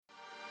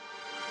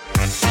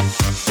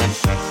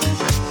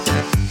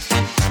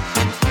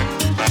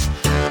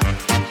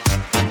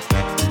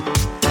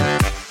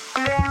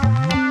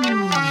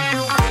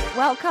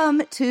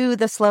Welcome to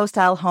the Slow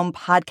Style Home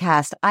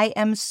Podcast. I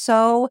am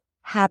so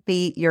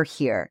happy you're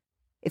here.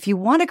 If you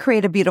want to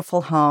create a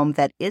beautiful home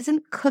that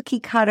isn't cookie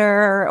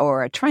cutter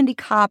or a trendy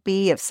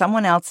copy of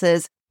someone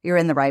else's, you're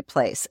in the right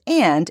place.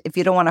 And if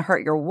you don't want to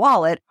hurt your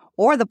wallet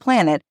or the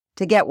planet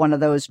to get one of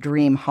those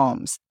dream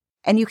homes.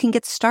 And you can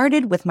get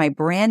started with my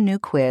brand new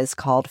quiz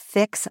called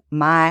Fix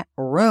My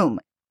Room.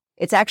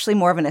 It's actually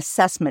more of an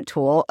assessment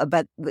tool,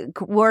 but the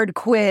word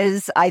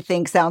quiz, I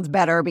think, sounds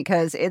better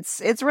because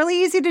it's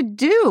really easy to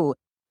do.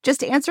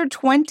 Just answer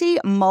 20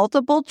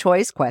 multiple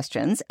choice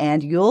questions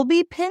and you'll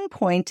be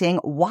pinpointing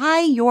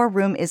why your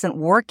room isn't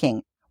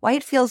working, why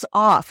it feels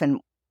off, and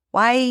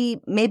why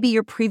maybe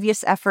your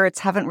previous efforts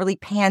haven't really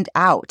panned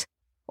out.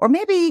 Or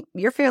maybe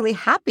you're fairly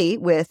happy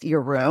with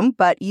your room,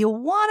 but you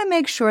want to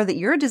make sure that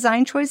your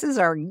design choices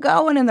are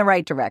going in the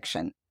right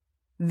direction.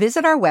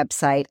 Visit our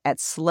website at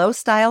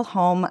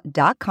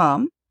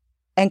slowstylehome.com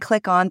and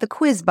click on the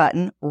quiz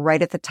button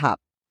right at the top.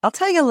 I'll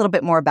tell you a little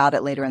bit more about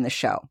it later in the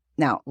show.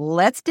 Now,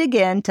 let's dig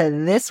into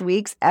this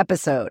week's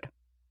episode.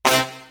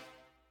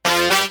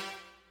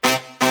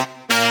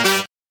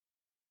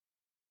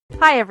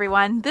 Hi,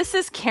 everyone. This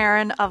is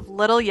Karen of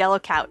Little Yellow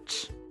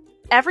Couch.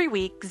 Every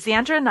week,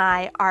 Xandra and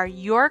I are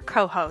your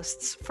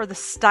co-hosts for the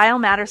Style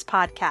Matters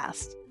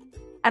podcast.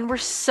 And we're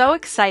so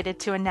excited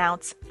to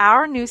announce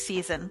our new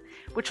season,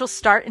 which will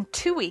start in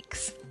 2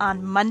 weeks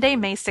on Monday,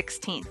 May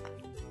 16th.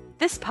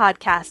 This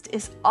podcast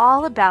is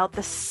all about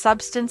the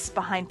substance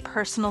behind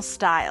personal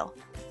style.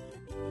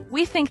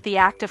 We think the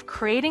act of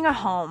creating a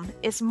home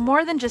is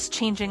more than just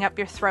changing up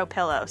your throw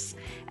pillows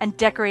and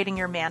decorating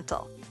your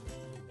mantle.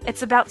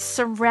 It's about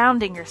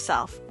surrounding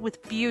yourself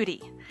with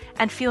beauty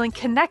and feeling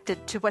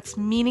connected to what's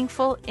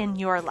meaningful in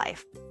your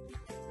life.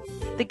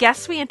 The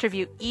guests we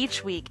interview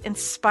each week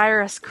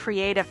inspire us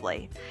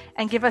creatively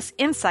and give us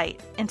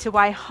insight into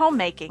why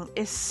homemaking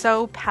is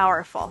so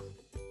powerful.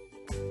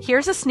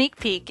 Here's a sneak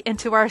peek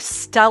into our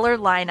stellar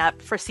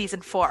lineup for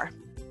Season 4.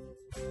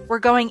 We're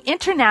going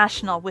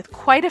international with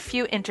quite a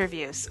few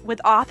interviews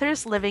with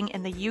authors living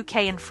in the UK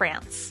and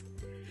France.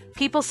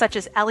 People such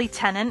as Ellie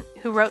Tennant,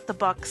 who wrote the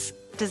books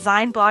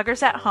Design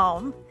Bloggers at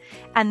Home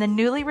and the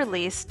newly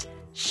released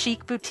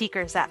Chic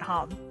Boutiquers at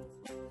Home.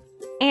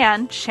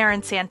 And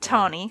Sharon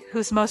Santoni,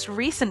 whose most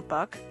recent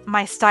book,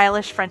 My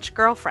Stylish French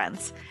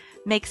Girlfriends,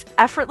 makes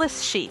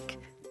effortless chic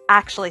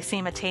actually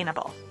seem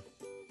attainable.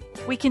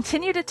 We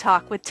continue to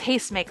talk with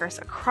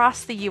tastemakers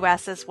across the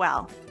U.S. as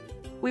well.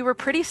 We were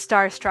pretty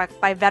starstruck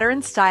by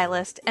veteran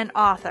stylist and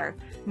author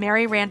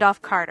Mary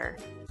Randolph Carter,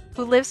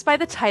 who lives by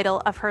the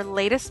title of her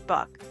latest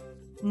book,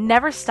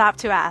 Never Stop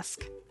to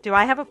Ask, Do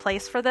I Have a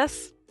Place for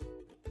This?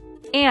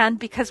 And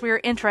because we are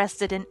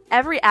interested in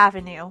every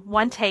avenue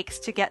one takes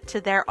to get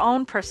to their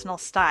own personal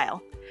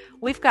style,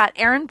 we've got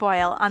Erin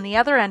Boyle on the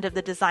other end of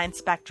the design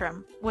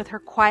spectrum with her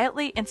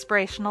quietly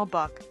inspirational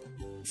book,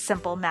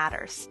 Simple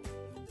Matters.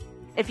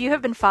 If you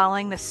have been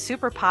following the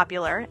super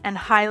popular and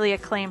highly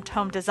acclaimed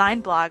home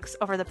design blogs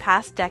over the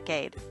past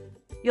decade,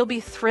 you'll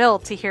be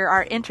thrilled to hear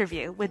our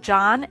interview with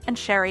John and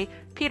Sherry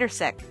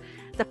Petersick,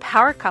 the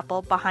power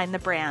couple behind the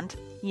brand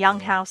Young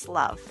House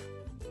Love.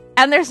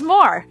 And there's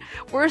more!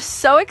 We're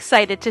so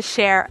excited to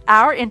share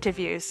our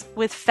interviews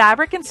with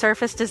fabric and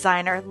surface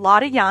designer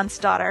Lotte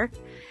Jonsdottir,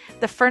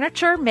 the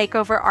furniture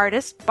makeover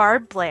artist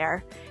Barb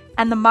Blair,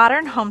 and the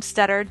modern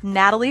homesteader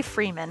Natalie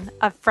Freeman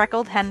of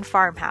Freckled Hen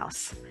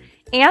Farmhouse.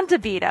 Anne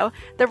DeVito,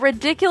 the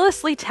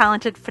ridiculously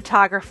talented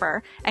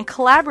photographer and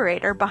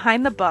collaborator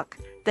behind the book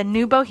The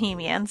New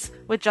Bohemians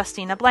with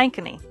Justina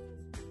Blankeny.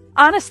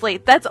 Honestly,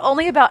 that's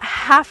only about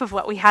half of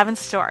what we have in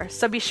store,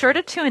 so be sure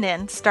to tune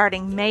in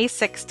starting May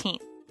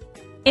 16th.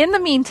 In the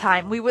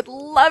meantime, we would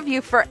love you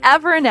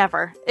forever and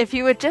ever if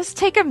you would just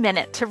take a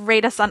minute to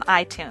rate us on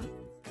iTunes.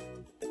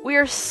 We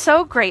are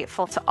so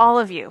grateful to all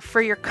of you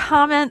for your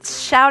comments,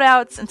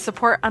 shout-outs, and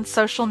support on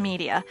social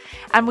media,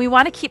 and we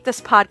want to keep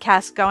this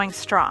podcast going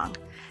strong.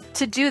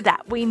 To do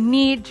that, we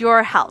need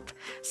your help,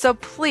 so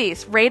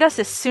please rate us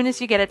as soon as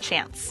you get a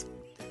chance.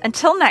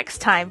 Until next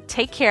time,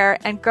 take care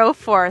and go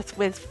forth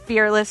with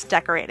fearless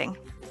decorating.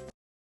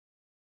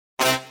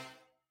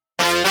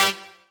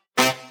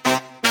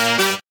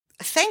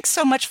 Thanks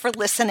so much for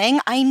listening.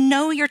 I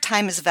know your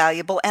time is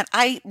valuable, and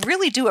I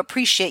really do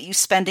appreciate you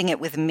spending it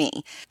with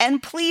me.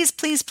 And please,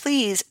 please,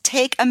 please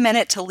take a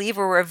minute to leave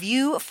a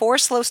review for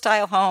Slow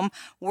Style Home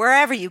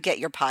wherever you get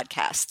your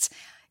podcasts.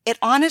 It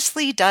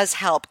honestly does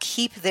help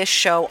keep this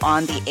show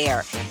on the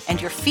air, and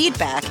your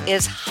feedback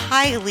is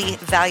highly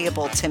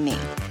valuable to me.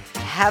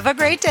 Have a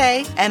great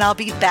day, and I'll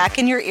be back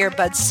in your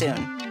earbuds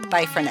soon.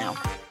 Bye for now.